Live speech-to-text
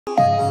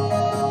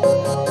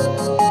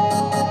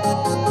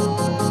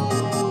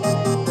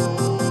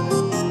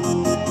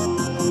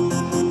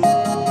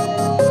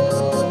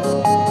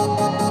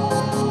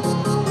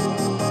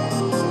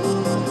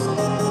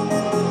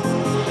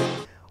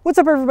What's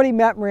up everybody,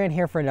 Matt Moran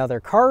here for another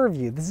car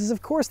review. This is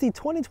of course the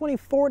 2020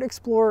 Ford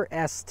Explorer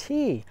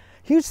ST.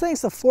 Huge thanks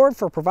to Ford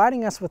for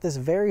providing us with this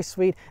very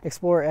sweet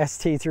Explorer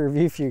ST to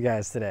review for you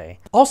guys today.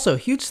 Also,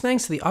 huge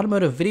thanks to the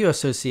Automotive Video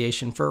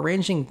Association for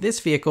arranging this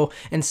vehicle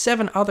and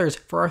 7 others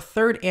for our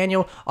 3rd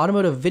annual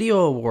Automotive Video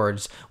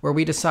Awards, where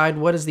we decide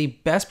what is the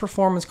best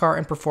performance car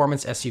and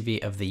performance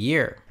SUV of the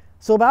year.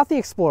 So about the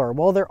Explorer,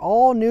 well, they're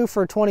all new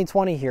for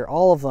 2020 here,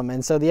 all of them.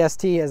 And so the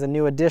ST is a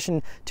new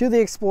addition to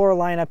the Explorer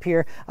lineup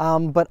here.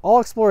 But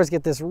all Explorers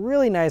get this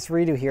really nice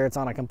redo here. It's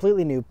on a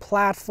completely new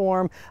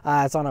platform.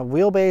 It's on a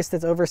wheelbase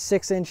that's over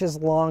 6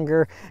 inches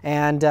longer.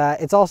 And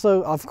it's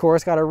also, of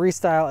course, got a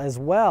restyle as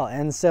well.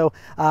 And so,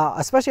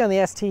 especially on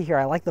the ST here,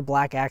 I like the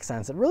black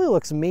accents. It really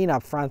looks mean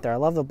up front there. I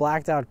love the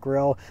blacked out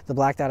grille, the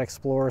blacked out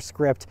Explorer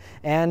script.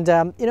 And,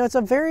 you know, it's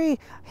a very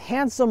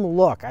handsome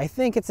look. I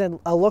think it's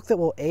a look that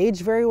will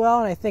age very well.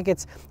 And I think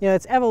it's, you know,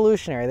 it's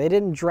evolutionary. They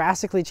didn't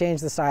drastically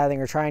change the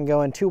styling or try and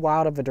go in too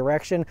wild of a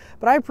direction,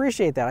 but I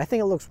appreciate that. I think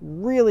it looks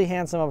really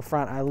handsome up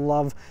front. I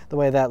love the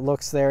way that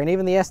looks there. And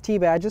even the ST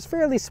badge is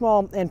fairly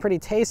small and pretty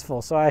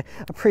tasteful, so I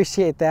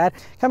appreciate that.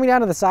 Coming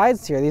down to the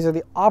sides here, these are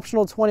the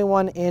optional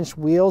 21-inch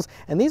wheels,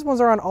 and these ones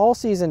are on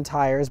all-season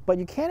tires, but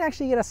you can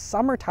actually get a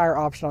summer tire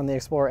option on the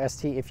Explorer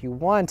ST if you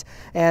want,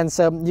 and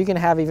so you can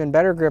have even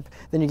better grip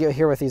than you get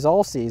here with these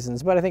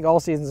all-seasons. But I think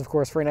all-seasons, of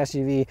course, for an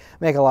SUV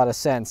make a lot of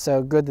sense,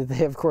 so good that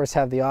they of course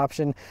have the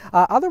option.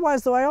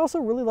 Otherwise though, I also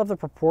really love the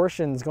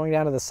proportions going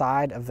down to the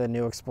side of the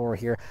new Explorer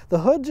here. The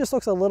hood just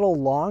looks a little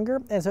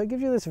longer, and so it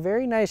gives you this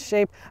very nice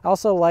shape. I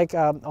also like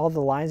all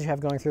the lines you have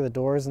going through the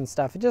doors and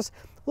stuff. It just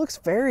looks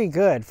very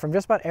good from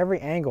just about every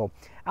angle.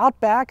 Out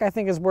back, I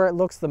think, is where it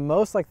looks the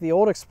most like the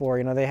old Explorer.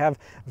 You know, they have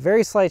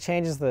very slight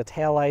changes to the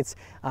taillights,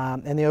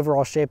 and the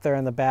overall shape there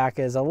in the back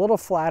is a little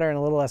flatter and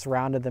a little less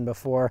rounded than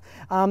before.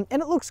 And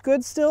it looks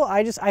good still.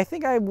 I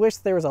think I wish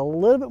there was a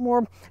little bit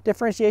more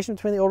differentiation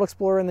between the old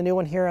Explorer and the new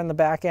one here on the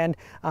back end.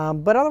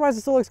 But otherwise,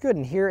 it still looks good.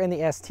 And here in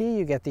the ST,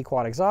 you get the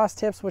quad exhaust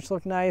tips, which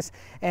look nice.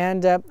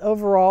 And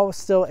overall,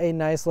 still a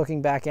nice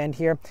looking back end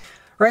here.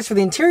 Right, for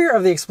the interior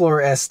of the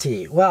Explorer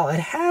ST, well,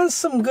 it has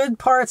some good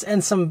parts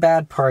and some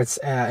bad parts,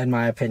 in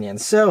my opinion.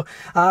 So,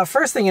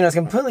 first thing, you know, it's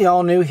completely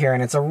all new here,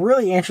 and it's a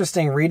really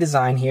interesting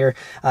redesign here.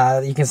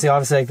 You can see,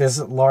 obviously, like this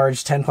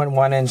large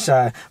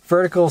 10.1-inch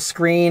vertical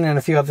screen and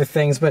a few other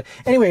things. But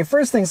anyway,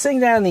 first thing, sitting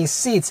down in these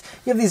seats,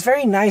 you have these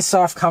very nice,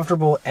 soft,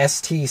 comfortable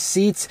ST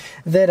seats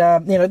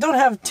that, you know, don't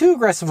have too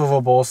aggressive of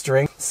a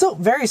bolstering. Still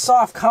very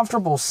soft,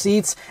 comfortable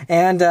seats,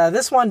 and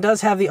this one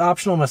does have the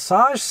optional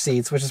massage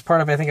seats, which is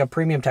part of, I think, a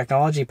premium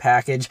technology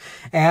package,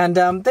 and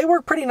they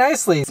work pretty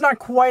nicely. It's not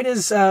quite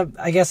as,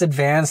 I guess,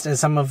 advanced as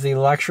some of the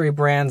luxury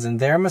brands in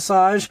their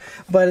massage,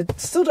 but it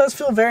still does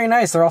feel very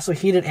nice. They're also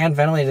heated and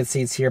ventilated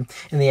seats here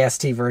in the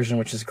ST version,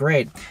 which is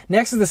great.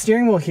 Next is the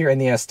steering wheel here in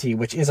the ST,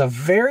 which is a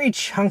very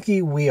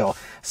chunky wheel.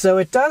 So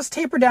it does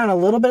taper down a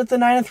little bit at the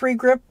 9-3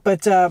 grip,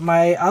 but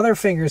my other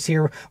fingers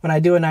here, when I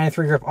do a 9-3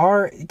 grip,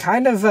 are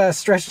kind of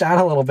stretched out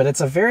a little bit.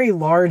 It's a very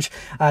large,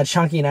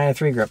 chunky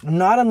 9-3 grip.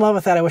 Not in love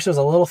with that. I wish it was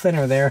a little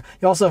thinner there.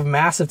 You also have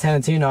massive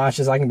 10 2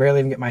 notches. I can barely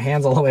even get my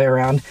hands all the way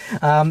around.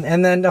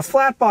 And then a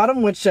flat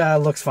bottom, which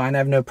looks fine. I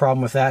have no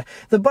problem with that.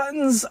 The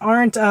buttons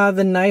aren't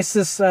the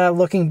nicest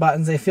looking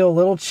buttons. They feel a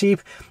little cheap,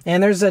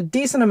 and there's a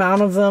decent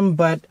amount of them,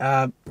 but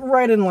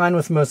right in line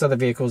with most other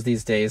vehicles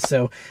these days,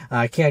 so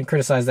I can't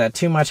criticize that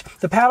too much.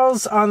 The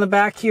paddles on the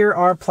back here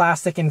are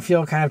plastic and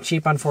feel kind of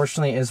cheap,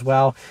 unfortunately, as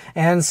well.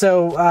 And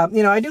so,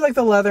 you know, I do like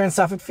the leather and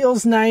stuff. It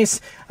feels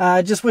nice.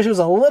 Just wish it was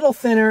a little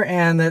thinner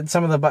and that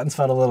some of the buttons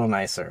felt a little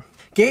nicer.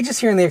 Gauges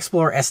here in the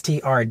Explorer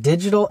ST are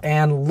digital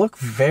and look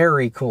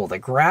very cool. The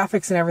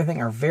graphics and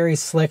everything are very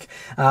slick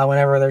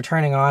whenever they're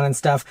turning on and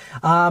stuff.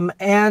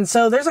 And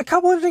so there's a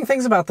couple interesting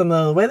things about them,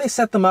 though. The way they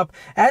set them up,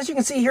 as you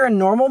can see here in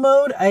normal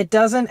mode, it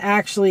doesn't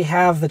actually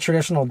have the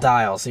traditional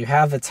dial. So you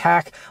have the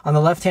tach on the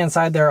left-hand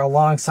side there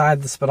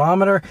alongside the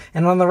speedometer,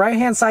 and on the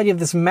right-hand side you have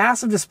this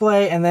massive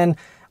display, and then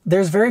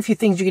there's very few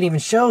things you can even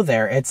show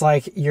there. It's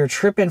like your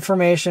trip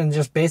information,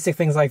 just basic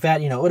things like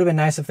that. You know, it would have been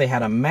nice if they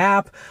had a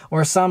map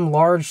or some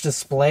large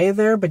display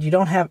there, but you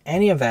don't have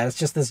any of that. It's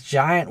just this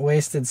giant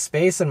wasted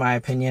space, in my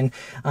opinion.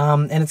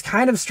 And it's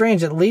kind of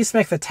strange. At least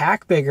make the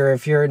tach bigger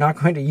if you're not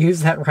going to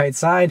use that right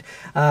side.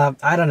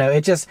 I don't know.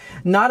 It just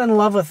not in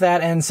love with that.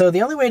 And so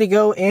the only way to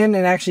go in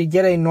and actually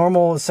get a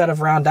normal set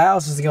of round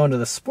dials is to go into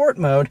the sport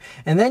mode.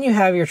 And then you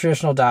have your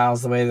traditional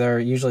dials the way they're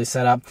usually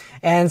set up.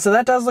 And so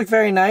that does look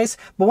very nice.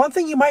 But one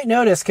thing you might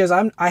notice, because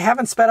I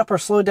haven't sped up or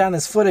slowed down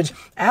this footage,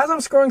 as I'm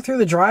scrolling through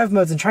the drive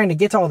modes and trying to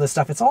get to all this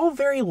stuff, it's all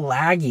very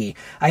laggy.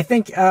 I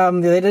think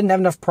they didn't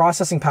have enough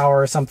processing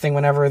power or something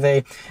whenever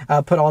they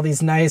put all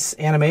these nice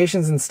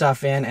animations and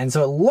stuff in, and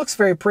so it looks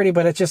very pretty,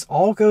 but it just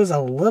all goes a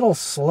little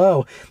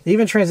slow.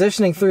 Even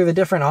transitioning through the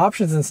different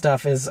options and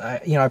stuff is,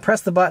 you know, I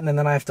press the button and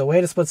then I have to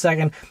wait a split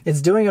second. It's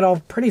doing it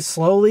all pretty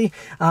slowly,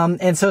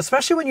 and so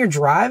especially when you're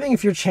driving,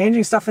 if you're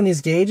changing stuff in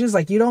these gauges,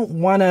 like, you don't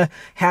want to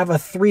have a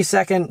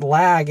 3-second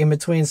lag in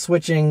between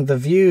switching the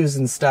views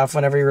and stuff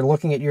whenever you're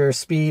looking at your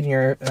speed and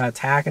your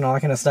tach and all that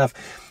kind of stuff.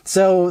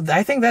 So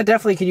I think that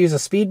definitely could use a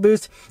speed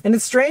boost. And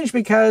it's strange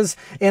because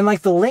in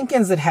like the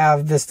Lincolns that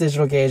have this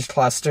digital gauge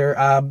cluster,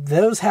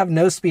 those have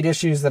no speed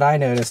issues that I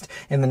noticed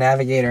in the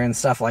Navigator and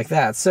stuff like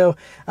that. So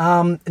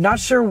not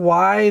sure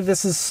why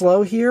this is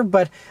slow here,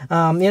 but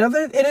you know,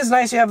 it is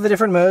nice you have the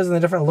different modes and the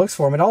different looks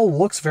for them. It all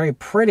looks very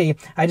pretty.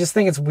 I just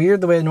think it's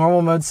weird the way the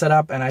normal mode's set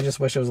up, and I just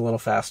wish it was a little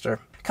faster.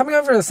 Coming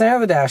over to the center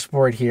of the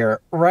dashboard here,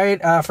 right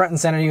front and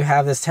center, you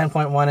have this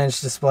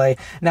 10.1-inch display.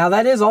 Now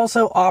that is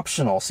also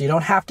optional, so you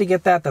don't have to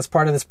get that. That's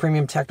part of this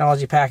premium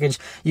technology package.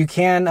 You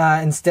can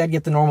instead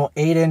get the normal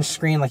 8-inch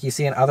screen like you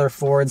see in other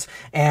Fords,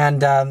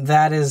 and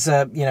that is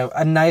you know,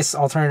 a nice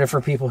alternative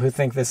for people who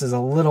think this is a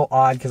little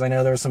odd, because I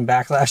know there was some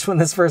backlash when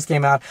this first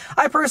came out.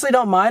 I personally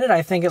don't mind it.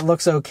 I think it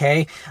looks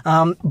okay,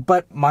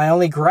 but my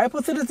only gripe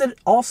with it is that it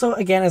also,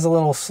 again, is a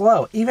little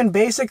slow. Even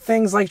basic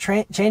things like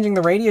changing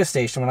the radio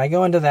station, when I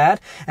go into that,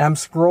 and I'm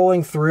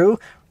scrolling through,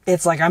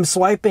 it's like I'm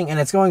swiping and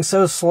it's going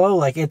so slow.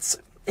 Like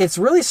it's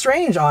really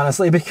strange,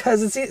 honestly,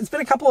 because it's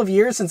been a couple of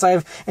years since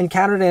I've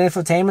encountered an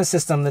infotainment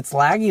system that's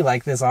laggy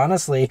like this,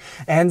 honestly.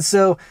 And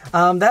so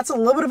that's a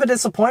little bit of a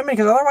disappointment,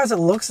 because otherwise it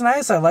looks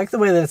nice. I like the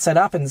way that it's set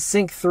up, and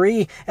Sync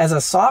 3 as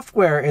a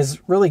software is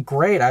really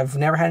great. I've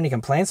never had any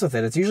complaints with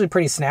it. It's usually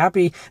pretty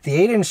snappy. The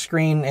 8-inch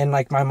screen in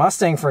like my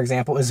Mustang, for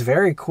example, is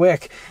very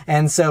quick.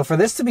 And so for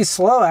this to be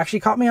slow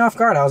actually caught me off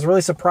guard. I was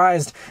really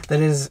surprised that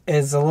it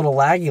is a little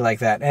laggy like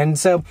that. And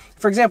so,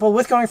 for example,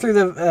 with going through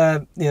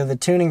the you know, the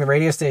tuning, the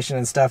radio station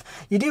and stuff,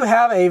 you do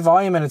have a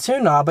volume and a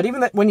tune knob, but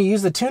even when you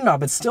use the tune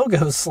knob, it still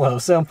goes slow.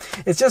 So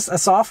it's just a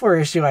software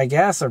issue, I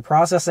guess, or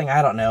processing,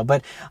 I don't know.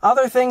 But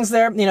other things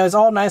there, you know, it's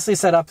all nicely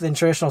set up in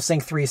traditional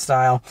Sync 3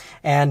 style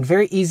and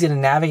very easy to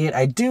navigate.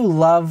 I do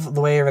love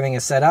the way everything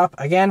is set up.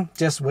 Again,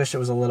 just wish it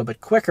was a little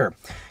bit quicker.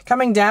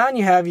 Coming down,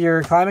 you have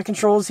your climate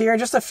controls here,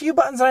 just a few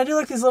buttons, and I do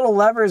like these little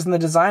levers, and the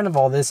design of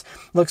all this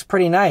looks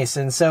pretty nice.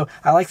 And so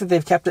I like that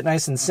they've kept it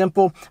nice and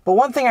simple. But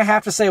one thing I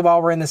have to say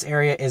while we're in this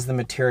area is the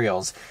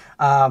materials.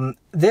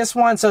 This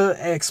one, so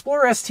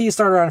Explorer ST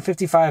started around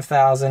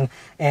 55,000,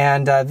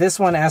 and this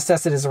one, as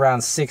tested, is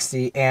around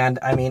 60. And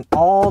I mean,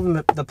 all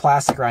the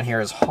plastic around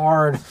here is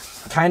hard,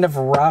 kind of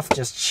rough,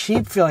 just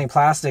cheap feeling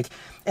plastic.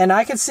 And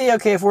I could see,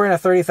 okay, if we're in a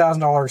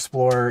 $30,000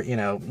 Explorer, you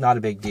know, not a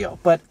big deal.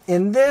 But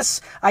in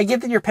this, I get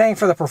that you're paying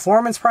for the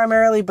performance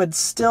primarily, but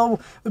still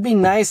would be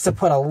nice to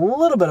put a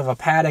little bit of a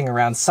padding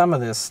around some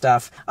of this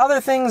stuff. Other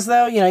things,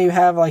 though, you know, you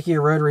have like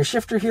your rotary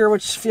shifter here,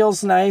 which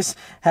feels nice.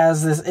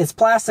 Has this, it's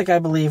plastic, I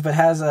believe, but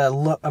has a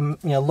look, you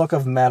know, look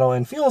of metal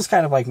and feels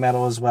kind of like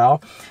metal as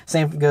well.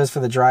 Same goes for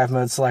the drive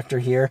mode selector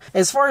here.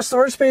 As far as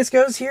storage space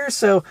goes here,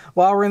 so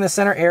while we're in the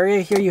center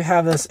area here, you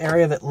have this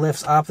area that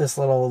lifts up, this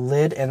little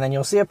lid, and then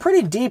you'll see a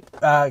pretty deep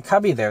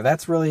cubby there.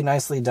 That's really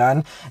nicely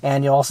done.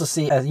 And you'll also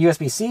see a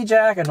USB-C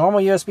jack, a normal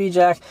USB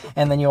jack,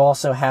 and then you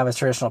also have a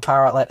traditional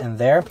power outlet in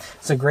there.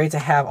 So great to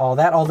have all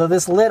that. Although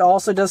this lid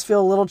also does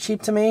feel a little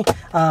cheap to me,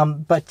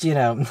 but you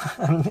know,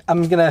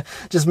 I'm gonna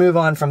just move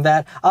on from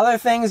that. Other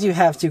things, you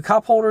have two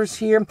cup holders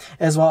here,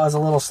 as well as a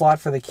little slot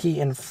for the key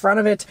in front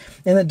of it.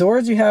 In the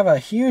doors, you have a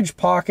huge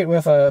pocket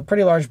with a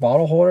pretty large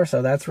bottle holder,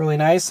 so that's really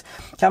nice.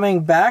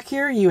 Coming back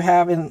here, you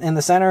have in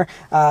the center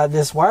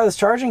this wireless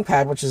charging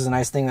pad, which is a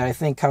nice thing that I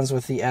think comes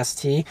with the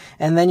ST.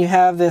 And then you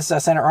have this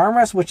center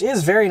armrest, which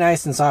is very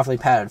nice and softly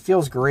padded.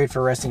 Feels great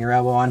for resting your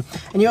elbow on.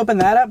 And you open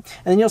that up,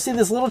 and then you'll see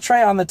this little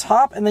tray on the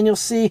top, and then you'll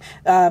see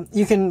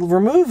you can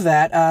remove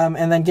that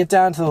and then get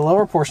down to the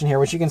lower portion here,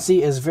 which you can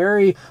see is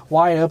very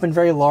wide open,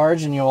 very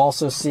large, and you'll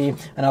also see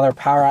another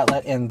power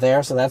outlet in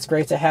there, so that's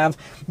great to have.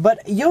 But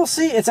you'll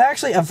see it's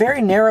actually a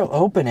very narrow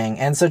opening,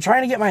 and so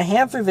trying to get my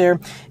hand through there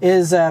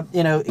is,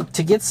 you know,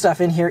 to get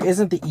stuff in here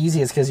isn't the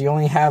easiest, because you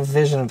only have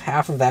vision of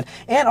half of that.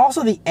 And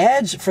also the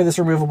edge for this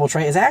removable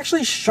tray is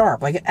actually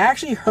sharp. Like, it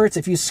actually hurts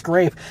if you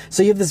scrape.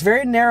 So you have this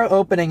very narrow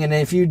opening, and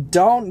if you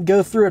don't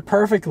go through it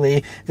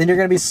perfectly, then you're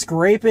going to be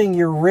scraping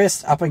your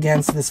wrist up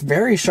against this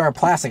very sharp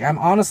plastic. I'm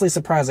honestly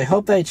surprised. I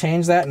hope they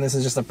change that, and this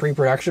is just a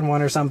pre-production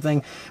one or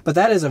something. But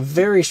that is a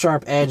very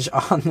sharp edge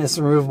on this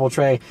removable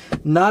tray.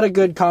 Not a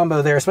good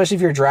combo there, especially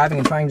if you're driving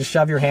and trying to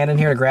shove your hand in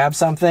here to grab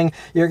something.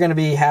 You're going to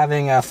be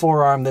having a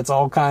forearm that's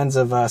all kinds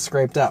of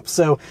scraped up.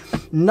 So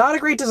not a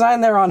great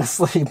design there,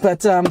 honestly,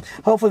 but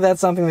hopefully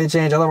that's something they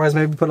change. Otherwise,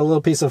 maybe put a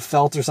little piece of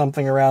felt or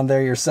something around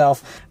there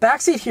yourself.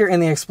 Backseat here in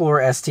the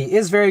Explorer ST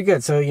is very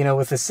good. So, you know,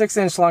 with the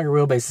 6-inch longer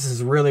wheelbase, this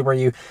is really where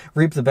you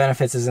reap the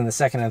benefits, is in the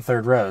second and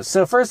third rows.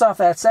 So first off,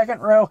 that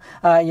second row,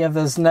 you have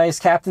those nice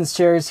captain's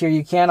chairs here.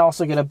 You can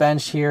also get a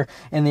bench here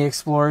in the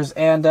Explorers.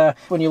 And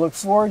when you look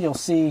forward, you'll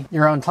see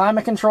your own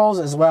climate controls,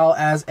 as well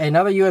as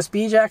another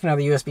USB jack,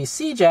 another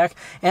USB-C jack,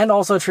 and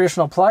also a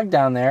traditional plug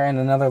down there, and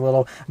another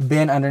little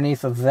bin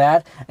underneath of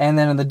that. And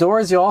then in the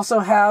doors, you also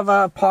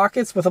have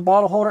pockets with a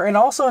bottle holder holder, and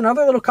also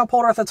another little cup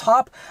holder at the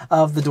top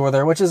of the door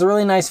there, which is a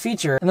really nice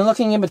feature. And then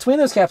looking in between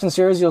those captain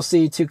stairs, you'll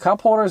see 2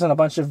 cup holders and a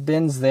bunch of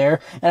bins there.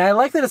 And I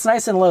like that it's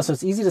nice and low, so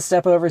it's easy to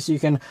step over, so you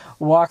can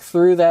walk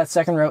through that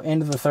second row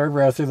into the third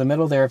row through the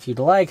middle there if you'd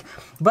like.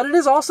 But it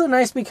is also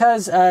nice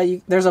because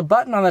there's a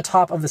button on the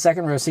top of the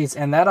second row seats,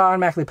 and that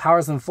automatically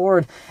powers them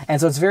forward.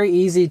 And so it's very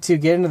easy to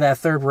get into that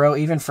third row,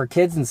 even for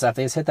kids and stuff.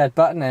 They just hit that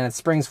button and it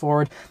springs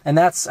forward. And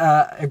that's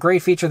a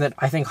great feature that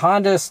I think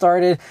Honda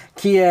started,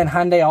 Kia and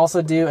Hyundai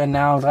also do, and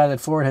now I'm glad that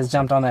Ford has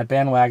jumped on that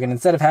bandwagon.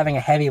 Instead of having a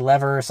heavy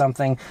lever or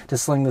something to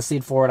sling the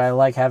seat forward, I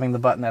like having the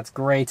button. That's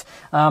great.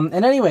 And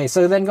anyway,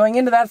 so then going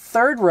into that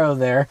third row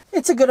there,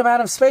 it's a good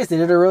amount of space. They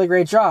did a really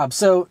great job.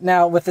 So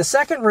now with the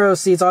second row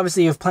seats,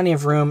 obviously you have plenty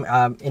of room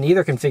in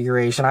either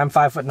configuration. I'm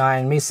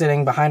 5'9", me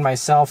sitting behind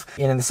myself.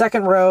 And in the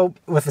second row,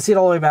 with the seat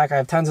all the way back, I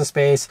have tons of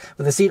space.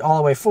 With the seat all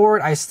the way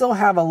forward, I still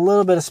have a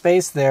little bit of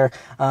space there.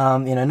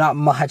 You know, not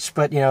much,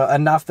 but, you know,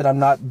 enough that I'm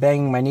not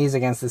banging my knees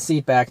against the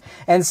seat back.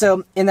 And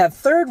so in that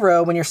third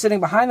row, when you're sitting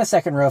behind the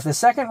second row, if the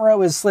second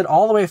row is slid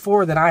all the way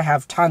forward, then I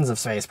have tons of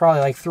space,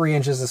 probably like 3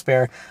 inches to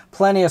spare,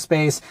 plenty of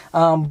space.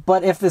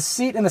 But if the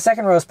seat in the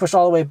second row is pushed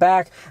all the way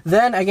back,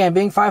 then again,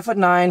 being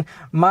 5'9",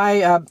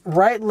 my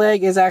right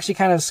leg is actually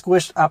kind of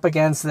squished up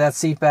against that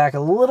seat back a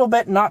little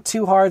bit, not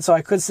too hard, so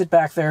I could sit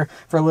back there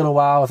for a little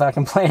while without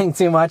complaining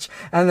too much.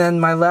 And then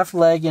my left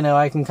leg, you know,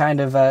 I can kind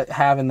of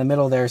have in the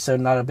middle there, so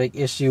not a big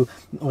issue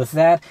with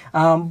that.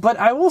 But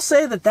I will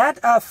say that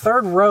that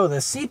third row,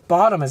 the seat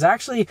bottom is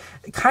actually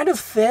kind of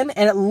thin,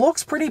 and it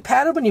looks pretty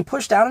padded when you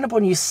push down on it, but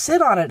when you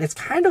sit on it, it's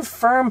kind of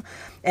firm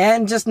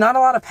and just not a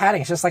lot of padding.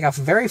 It's just like a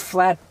very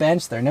flat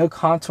bench there, no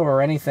contour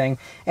or anything.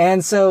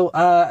 And so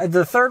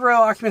the third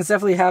row occupants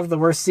definitely have the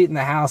worst seat in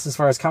the house as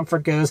far as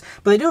comfort goes,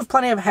 but they do have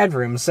plenty of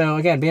headroom. So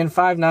again, being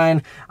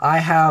 5'9", I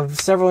have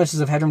several inches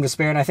of headroom to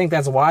spare, and I think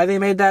that's why they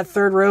made that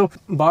third row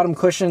bottom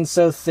cushion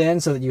so thin,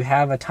 so that you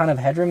have a ton of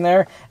headroom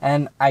there.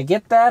 And I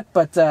get that,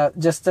 but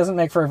just doesn't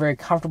make for a very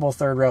comfortable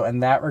third row in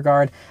that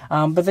regard.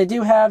 But they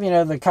do have, you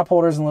know, the cup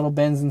holders and little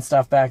bins and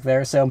stuff back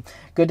there, so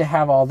good to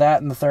have all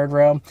that in the third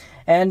row.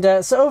 And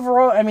so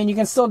overall, I mean, you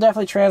can still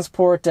definitely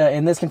transport,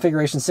 in this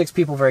configuration, 6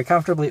 people very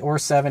comfortably, or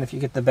 7 if you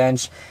get the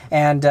bench.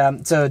 And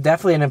so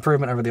definitely an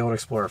improvement over the old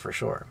Explorer for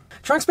sure.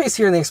 Trunk space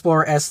here in the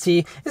Explorer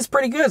ST is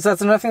pretty good, so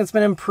that's another thing that's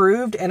been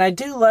improved. And I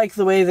do like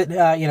the way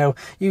that, you know,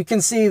 you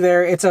can see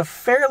there, it's a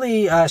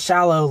fairly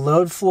shallow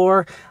load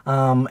floor.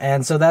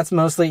 And so that's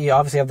mostly, you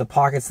obviously have the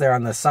pockets there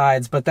on the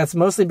sides, but that's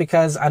mostly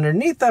because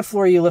underneath that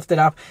floor, you lift it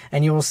up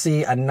and you will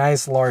see a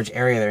nice large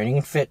area there. And you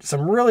can fit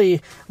some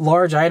really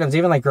large items,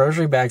 even like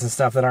grocery bags and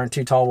stuff that aren't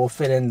too tall will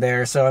fit in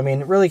there. So, I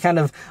mean, it really kind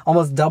of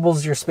almost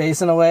doubles your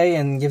space in a way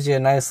and gives you a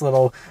nice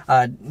little,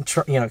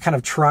 you know, kind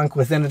of trunk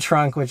within a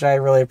trunk, which I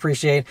really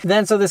appreciate.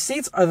 Then, so the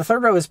seats, the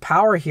third row is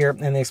power here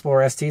in the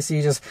Explorer ST. So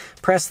you just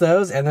press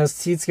those and those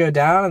seats go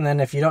down. And then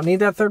if you don't need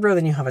that third row,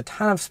 then you have a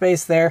ton of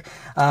space there.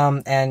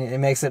 And it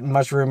makes it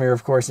much roomier,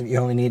 of course, if you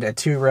only need a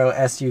 2-row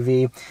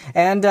SUV.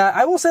 And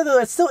I will say, though,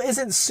 it still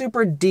isn't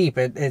super deep,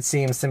 it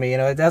seems to me. You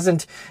know, it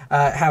doesn't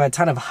have a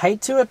ton of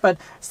height to it, but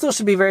still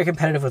should be very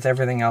competitive with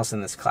everything else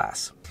in this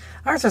class.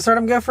 All right, so start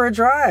them go for a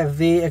drive.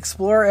 The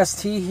Explorer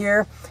ST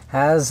here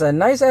has a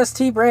nice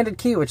ST branded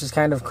key, which is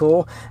kind of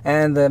cool,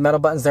 and the metal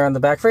buttons there on the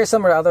back, very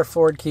similar to other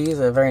Ford keys.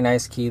 A very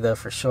nice key though,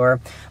 for sure.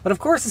 But of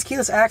course, it's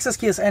keyless access,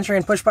 keyless entry,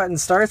 and push button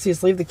start. So you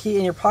just leave the key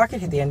in your pocket,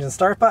 hit the engine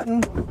start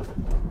button,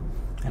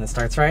 and it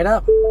starts right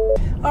up.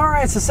 All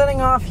right, so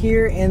setting off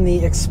here in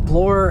the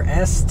Explorer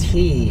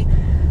ST.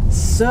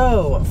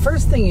 So,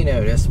 first thing you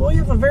notice, well, you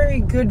have a very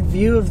good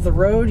view of the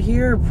road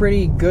here,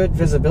 pretty good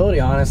visibility,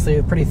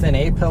 honestly, pretty thin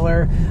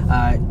A-pillar,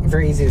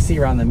 very easy to see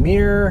around the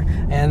mirror,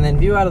 and then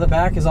view out of the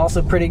back is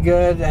also pretty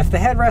good. If the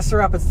headrests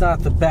are up, it's not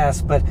the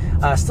best, but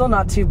still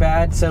not too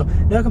bad, so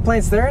no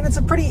complaints there, and it's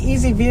a pretty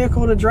easy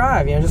vehicle to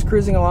drive, you know, just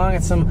cruising along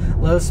at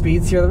some low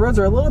speeds here. The roads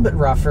are a little bit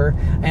rougher,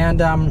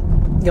 and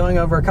going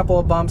over a couple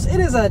of bumps. It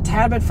is a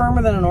tad bit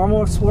firmer than a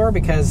normal Explorer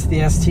because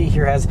the ST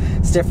here has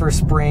stiffer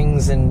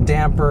springs and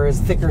dampers,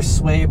 thicker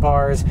sway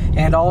bars,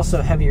 and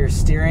also heavier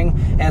steering.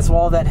 And so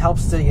all that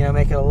helps to, you know,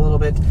 make it a little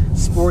bit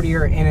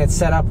sportier in its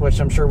setup, which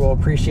I'm sure we'll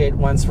appreciate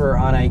once we're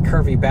on a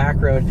curvy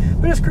back road.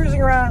 But just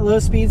cruising around at low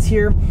speeds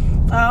here,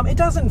 it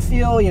doesn't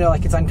feel, you know,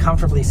 like it's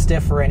uncomfortably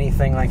stiff or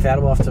anything like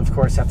that. We'll have to, of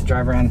course, have to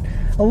drive around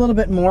a little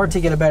bit more to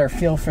get a better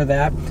feel for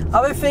that.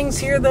 Other things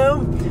here,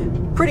 though,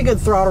 pretty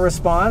good throttle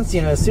response.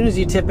 You know, as soon as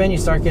you tip in, you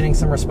start getting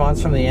some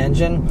response from the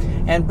engine.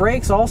 And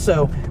brakes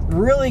also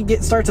really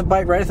start to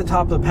bite right at the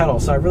top of the pedal.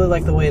 So I really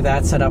like the way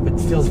that's set up. It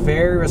feels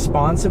very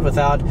responsive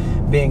without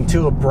being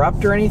too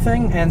abrupt or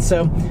anything. And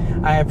so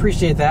I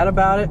appreciate that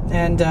about it.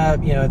 And,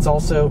 you know, it's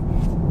also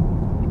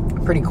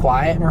pretty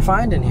quiet and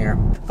refined in here.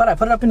 But I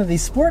put it up into the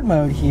sport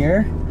mode here.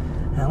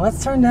 And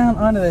let's turn down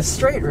onto this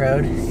straight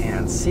road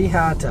and see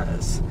how it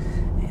does.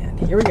 And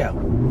here we go.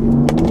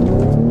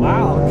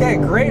 Wow, okay,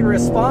 great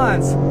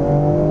response.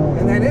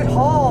 And then it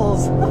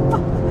hauls.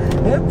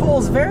 It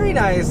pulls very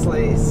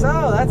nicely,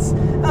 so that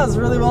was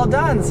really well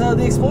done. So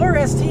the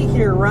Explorer ST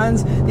here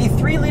runs the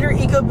 3-liter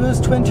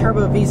EcoBoost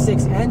twin-turbo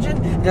V6 engine.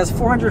 It has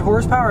 400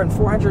 horsepower and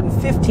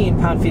 415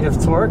 pound-feet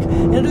of torque.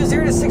 It'll do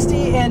 0 to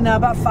 60 in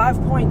about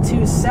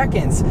 5.2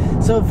 seconds.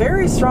 So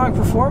very strong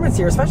performance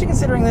here, especially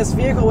considering this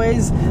vehicle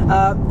weighs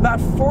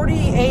about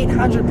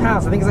 4,800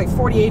 pounds. I think it's like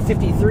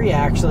 4,853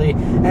 actually,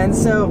 and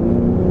so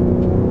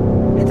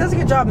it does a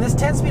good job. And this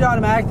 10-speed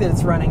automatic that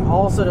it's running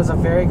also does a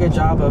very good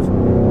job of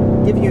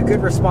giving you a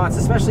good response,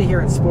 especially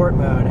here in sport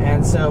mode.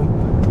 And so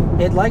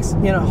it likes,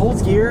 you know,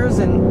 holds gears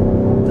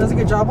and does a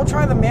good job. We'll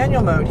try the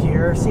manual mode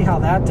here, see how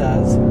that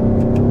does.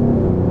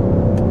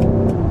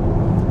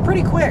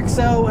 Pretty quick.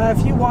 So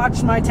if you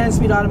watched my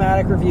 10-speed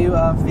automatic review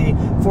of the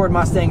Ford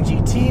Mustang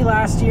GT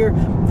last year,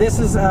 this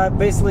is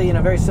basically, you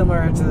know, very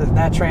similar to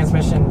that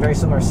transmission, very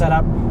similar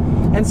setup.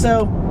 And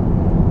so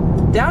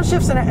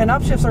downshifts and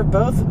upshifts are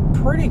both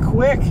pretty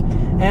quick,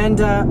 and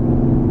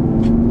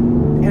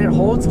it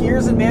holds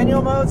gears in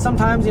manual mode.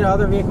 Sometimes, you know,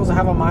 other vehicles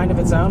have a mind of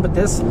its own, but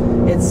this,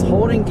 it's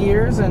holding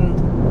gears and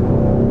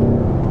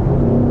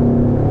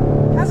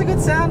has a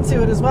good sound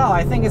to it as well.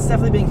 I think it's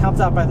definitely being helped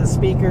out by the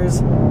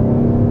speakers,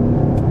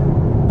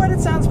 but it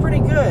sounds pretty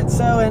good.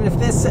 So, and if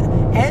this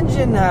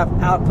engine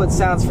output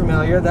sounds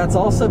familiar, that's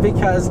also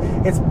because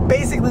it's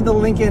basically the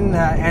Lincoln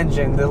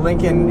engine, the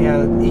Lincoln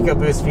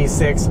EcoBoost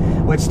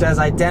V6, which does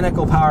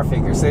identical power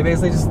figures. So they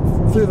basically just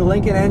threw the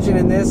Lincoln engine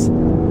in this,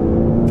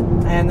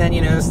 and then,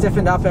 you know,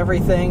 stiffened up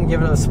everything,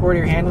 give it a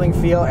sportier handling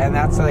feel, and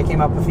that's how they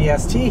came up with the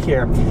ST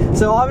here.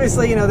 So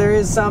obviously, you know, there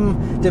is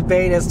some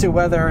debate as to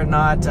whether or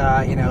not,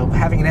 you know,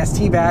 having an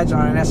ST badge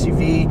on an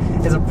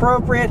SUV is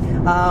appropriate.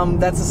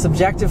 That's a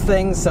subjective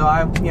thing, so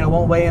I, you know,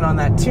 won't weigh in on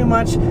that too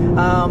much.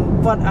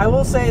 But I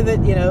will say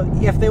that, you know,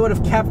 if they would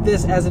have kept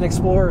this as an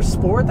Explorer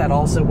Sport, that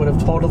also would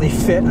have totally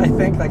fit, I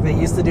think, like they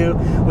used to do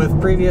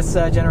with previous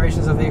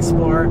generations of the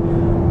Explorer.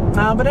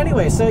 But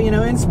anyway, so, you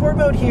know, in sport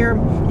mode here,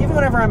 even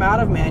whenever I'm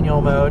out of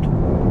manual mode,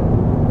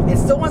 it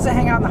still wants to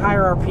hang out in the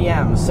higher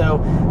RPM.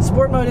 So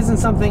sport mode isn't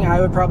something I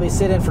would probably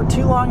sit in for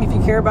too long if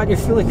you care about your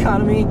fuel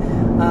economy,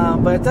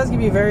 but it does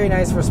give you a very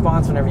nice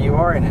response whenever you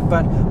are in it.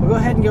 But we'll go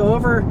ahead and go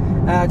over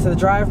to the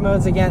drive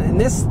modes again.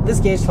 And this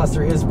gauge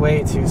cluster is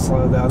way too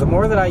slow though. The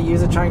more that I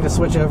use it trying to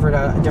switch over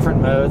to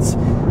different modes,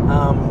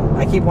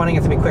 I keep wanting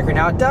it to be quicker.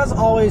 Now it does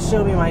always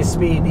show me my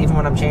speed even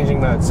when I'm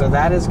changing modes, so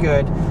that is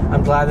good.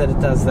 I'm glad that it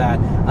does that,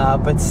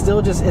 but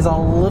still just is a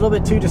little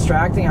bit too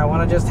distracting. I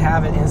want to just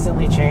have it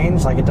instantly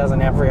change like it does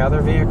in every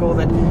other vehicle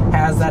that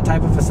has that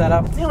type of a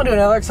setup. I'm going to do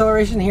another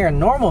acceleration here in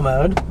normal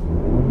mode.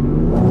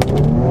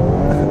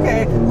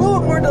 Okay, a little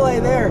bit more delay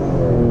there,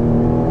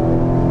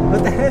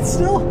 but then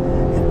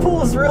it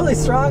pulls really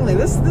strongly.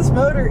 This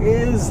motor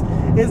is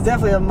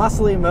definitely a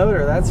muscly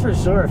motor, that's for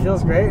sure. It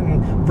feels great,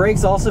 and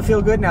brakes also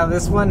feel good. Now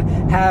this one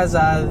has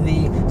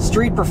the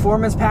Street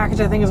Performance package,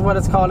 I think is what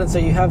it's called, and so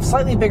you have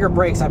slightly bigger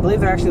brakes. I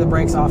believe they're actually the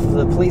brakes off of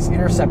the Police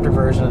Interceptor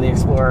version of the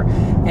Explorer,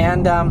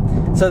 and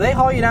so they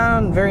haul you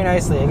down very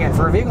nicely. Again,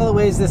 for a vehicle that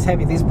weighs this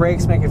heavy, these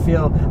brakes make it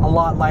feel a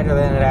lot lighter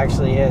than it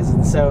actually is,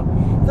 and so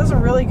it does a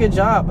really good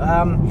job.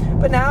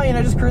 But now, you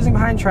know, just cruising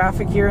behind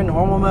traffic here in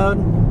normal mode,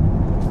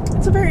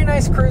 it's a very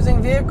nice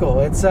cruising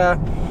vehicle. It's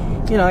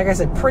you know, like I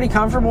said, pretty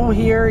comfortable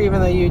here,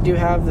 even though you do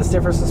have the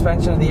stiffer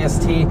suspension of the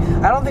ST.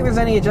 I don't think there's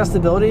any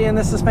adjustability in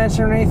this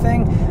suspension or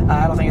anything.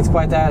 I don't think it's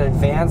quite that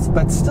advanced,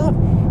 but still,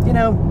 you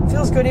know,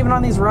 feels good even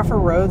on these rougher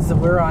roads that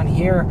we're on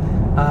here.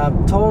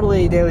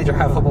 Totally daily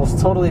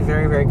drivable, totally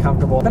very, very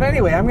comfortable. But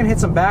anyway, I'm gonna hit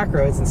some back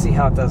roads and see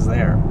how it does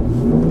there.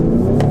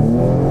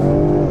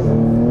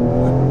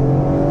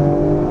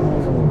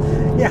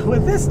 Yeah,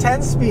 with this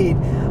 10-speed,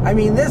 I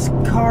mean, this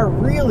car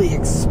really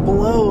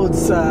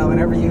explodes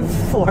whenever you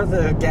floor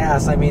the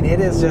gas. I mean, it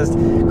is just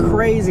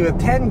crazy. With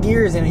 10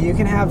 gears in it, you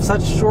can have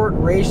such short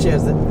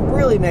ratios that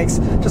really makes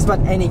just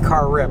about any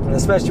car rip, and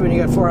especially when you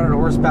get 400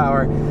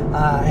 horsepower.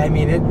 I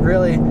mean, it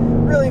really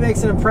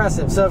makes it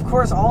impressive. So, of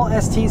course, all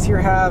STs here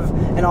have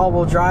an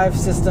all-wheel drive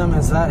system,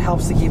 and so that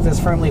helps to keep this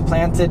firmly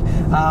planted.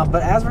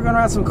 But as we're going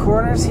around some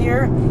corners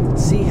here,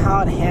 see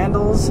how it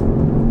handles.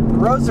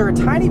 Roads are a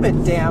tiny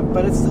bit damp,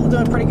 but it's still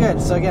doing pretty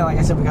good. So again, like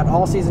I said, we got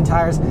all-season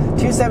tires,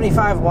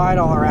 275 wide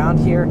all around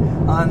here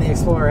on the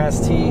Explorer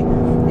ST,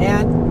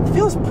 and it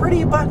feels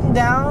pretty buttoned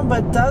down,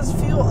 but does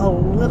feel a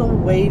little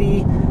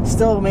weighty,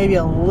 still maybe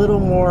a little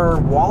more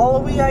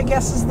wallowy, I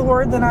guess is the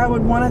word, than I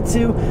would want it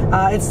to.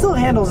 It still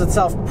handles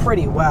itself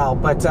pretty well,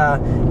 but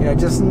you know,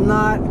 just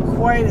not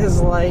quite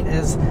as light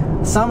as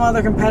some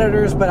other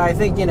competitors. But I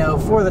think, you know,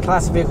 for the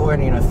class of vehicle we're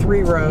in, you know,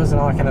 3 rows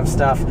and all that kind of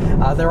stuff,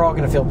 they're all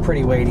going to feel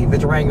pretty weighty. The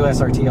Durango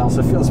SRT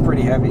also feels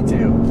pretty heavy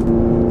too.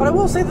 but I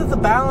will say that the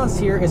balance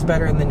here is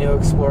better in the new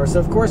Explorer.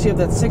 So of course you have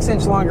that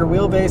 6-inch longer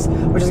wheelbase,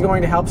 which is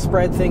going to help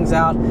spread things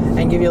out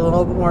and give you a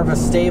little bit more of a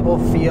stable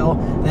feel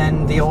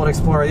than the old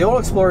Explorer. The old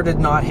Explorer did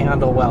not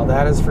handle well,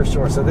 that is for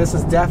sure. So this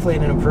is definitely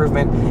an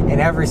improvement in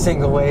every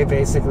single way,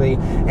 basically.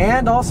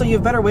 And also you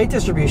have better weight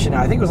distribution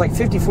now. I think it was like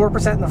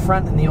 54% in the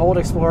front in the old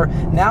Explorer.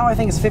 Now I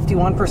think it's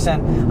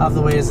 51% of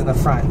the weight is in the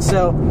front.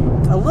 So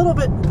a little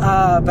bit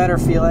better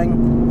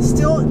feeling.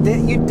 Still,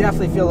 you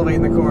definitely feel the weight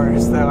in the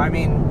corners, though. I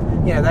mean,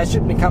 you know, that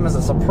shouldn't come as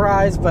a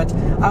surprise, but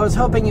I was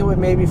hoping it would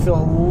maybe feel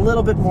a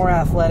little bit more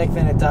athletic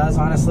than it does,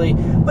 honestly,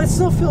 but it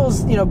still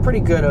feels, you know,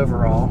 pretty good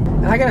overall.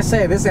 And I gotta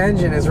say, this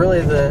engine is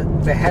really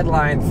the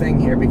headline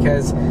thing here,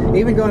 because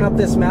even going up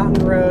this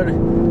mountain road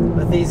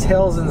with these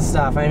hills and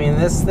stuff, I mean,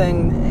 this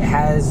thing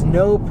has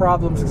no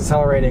problems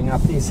accelerating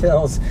up these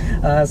hills.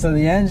 So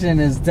the engine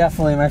is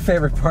definitely my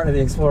favorite part of the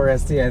Explorer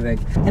ST, I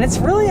think. And it's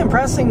really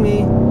impressing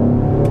me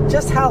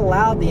just how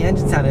loud the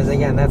engine sound is.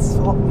 Again, that's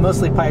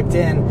mostly piped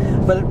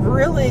in, but it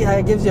really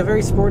gives you a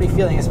very sporty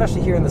feeling,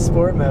 especially here in the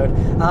sport mode.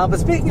 But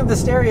speaking of the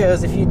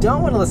stereos, if you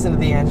don't want to listen to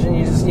the engine,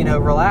 you just, you know,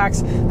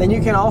 relax, then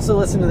you can also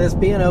listen to this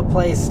B&O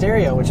Play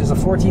stereo, which is a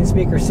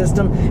 14-speaker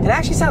system. It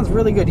actually sounds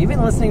really good.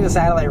 Even listening to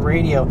satellite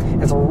radio,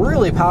 it's a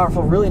really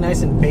powerful, really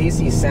nice and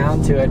bassy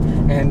sound to it.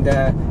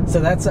 And so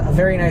that's a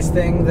very nice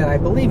thing that I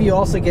believe you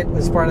also get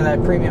as part of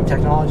that premium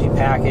technology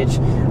package,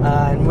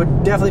 and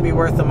would definitely be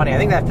worth the money. I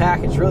think that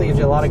package really gives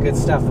you a lot of good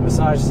stuff. The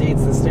massage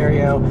seats, the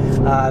stereo,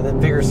 the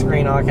bigger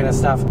screen, all that kind of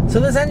stuff. So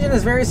this engine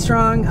is very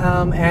strong,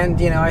 and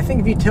you know, I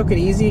think if you took it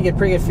easy, you get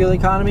pretty good fuel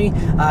economy.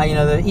 You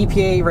know, the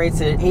EPA rates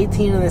it at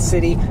 18 in the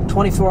city,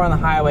 24 on the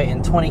highway,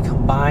 and 20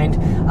 combined.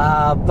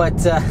 But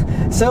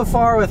so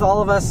far, with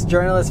all of us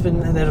journalists that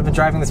have been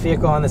driving this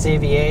vehicle on this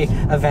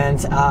AVA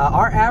event,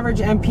 our average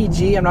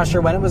MPG, I'm not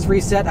sure when it was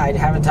reset, I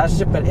haven't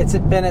touched it, but it's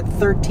been at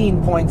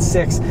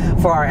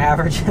 13.6 for our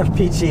average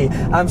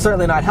MPG. I'm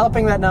certainly not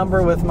helping that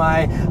number with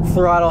my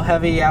throttle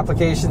heavy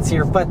applications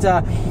here, but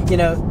you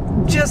know,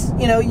 just,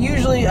 you know,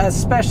 usually,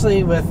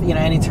 especially with, you know,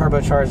 any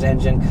turbocharged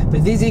engine,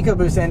 but these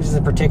EcoBoost engines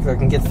in particular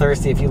can get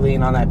thirsty if you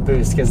lean on that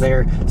boost, because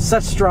they're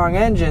such strong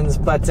engines,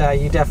 but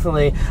you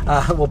definitely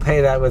will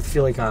pay that with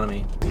fuel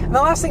economy. And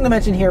the last thing to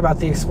mention here about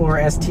the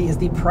Explorer ST is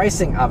the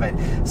pricing of it.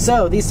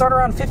 So these start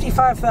around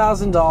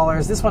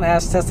 $55,000. This one,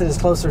 as tested, is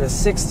closer to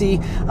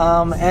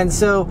 $60,000. And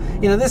so,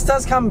 you know, this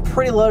does come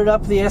pretty loaded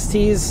up, the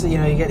STs. You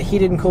know, you get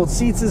heated and cooled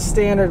seats as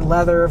standard,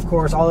 leather, of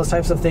course, all those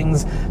types of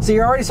things. So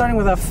you're already starting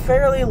with a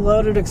fairly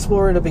loaded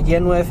Explorer to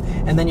begin with,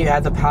 and then you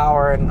add the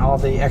power and all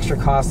the extra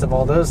cost of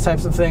all those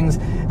types of things,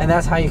 and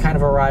that's how you kind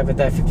of arrive at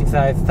that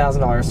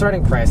 $55,000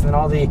 starting price. And then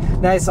all the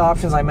nice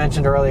options I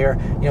mentioned earlier,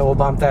 you know, we'll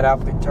bump that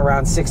up to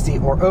around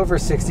 $60,000 or over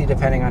 $60,000,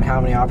 depending on how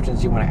many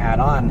options you want to add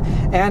on.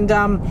 And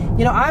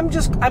you know,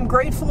 I'm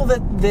grateful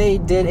that they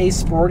did a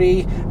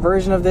sporty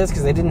version of this,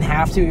 because they didn't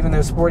have to, even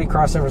though sporty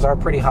crossovers are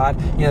pretty hot.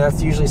 You know,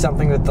 that's usually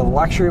something that the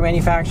luxury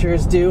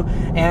manufacturers do.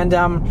 And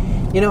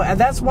you know, and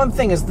that's one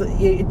thing, is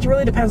it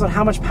really depends on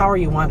how much power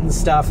you want and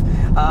stuff.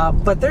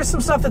 But there's some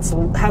stuff that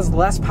has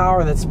less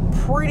power that's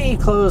pretty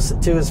close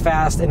to as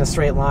fast in a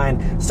straight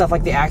line. Stuff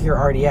like the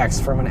Acura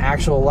RDX from an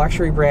actual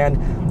luxury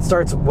brand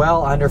starts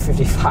well under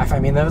 55. I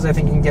mean, those, I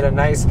think you can get a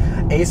nice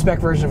A-spec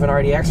version of an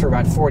RDX for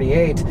about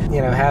 48.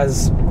 You know,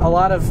 has a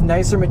lot of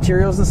nicer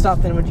materials and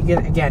stuff than what you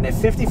get, again, at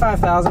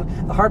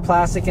 55,000. The hard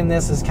plastic in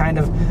this is kind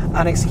of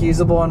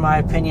unexcusable in my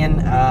opinion.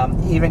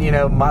 Even, you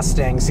know,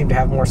 Mustangs seem to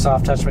have more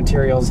soft touch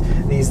materials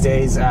these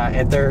days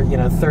at their, you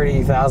know,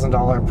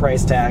 $30,000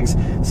 price tags.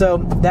 So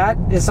that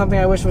is something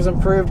I wish was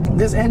improved.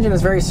 This engine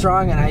is very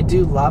strong and I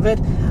do love it,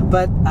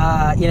 but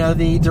you know,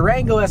 the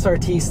Durango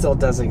SRT still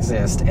does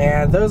exist,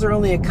 and those are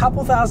only a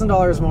couple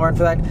 $1,000s more, and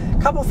for that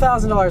couple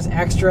 $1,000s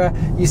extra,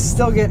 you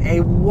still get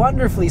a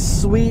wonderfully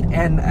sweet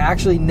and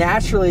actually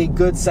naturally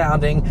good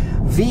sounding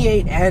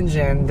V8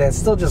 engine that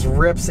still just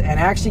rips and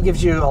actually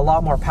gives you a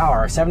lot more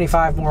power,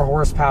 75 more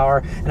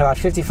horsepower and about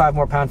 55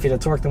 more pound-feet of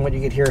torque than what you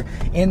get here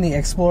in the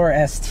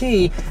Explorer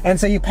ST. And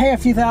so you pay a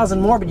few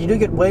thousand more, but you do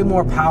get way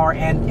more power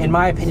and, in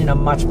my opinion, a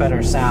much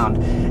better sound.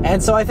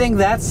 And so I think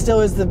that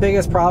still is the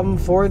biggest problem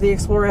for the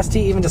Explorer ST,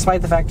 even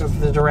despite the fact that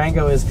the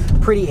Durango is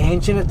pretty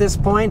ancient at this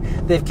point.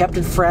 They've kept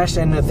it fresh,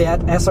 and with that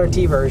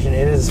SRT version,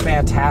 it is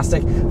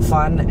fantastic,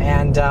 fun,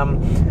 and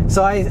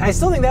so I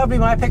still think that would be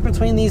my pick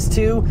between these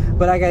two.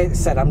 But like I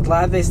said, I'm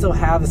glad they still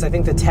have this. I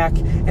think the tech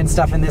and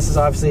stuff in this is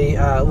obviously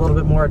a little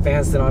bit more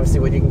advanced than obviously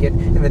what you can get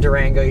in the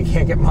Durango. You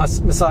can't get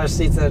massage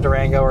seats in the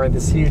Durango or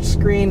this huge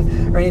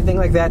screen or anything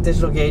like that,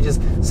 digital gauges.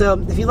 So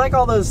if you like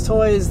all those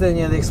toys, then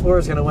you know the Explorer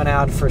is going to win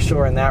out for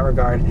sure in that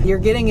regard. You're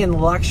getting in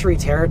luxury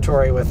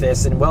territory with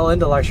this, and well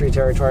into luxury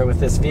territory with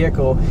this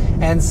vehicle,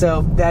 and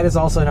so that is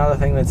also another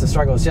thing that's a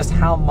struggle, is just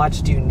how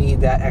much do you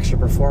need that extra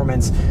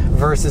performance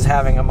versus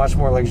having a much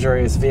more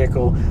luxurious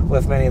vehicle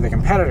with many of the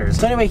competitors.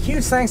 So anyway,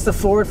 huge thanks to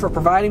Ford for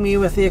providing me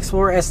with the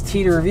Explorer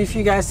ST to review for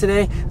you guys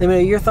today. Let me know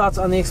your thoughts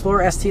on the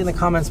Explorer ST in the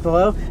comments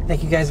below.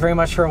 Thank you guys very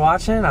much for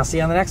watching, and I'll see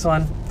you on the next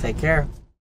one. Take care.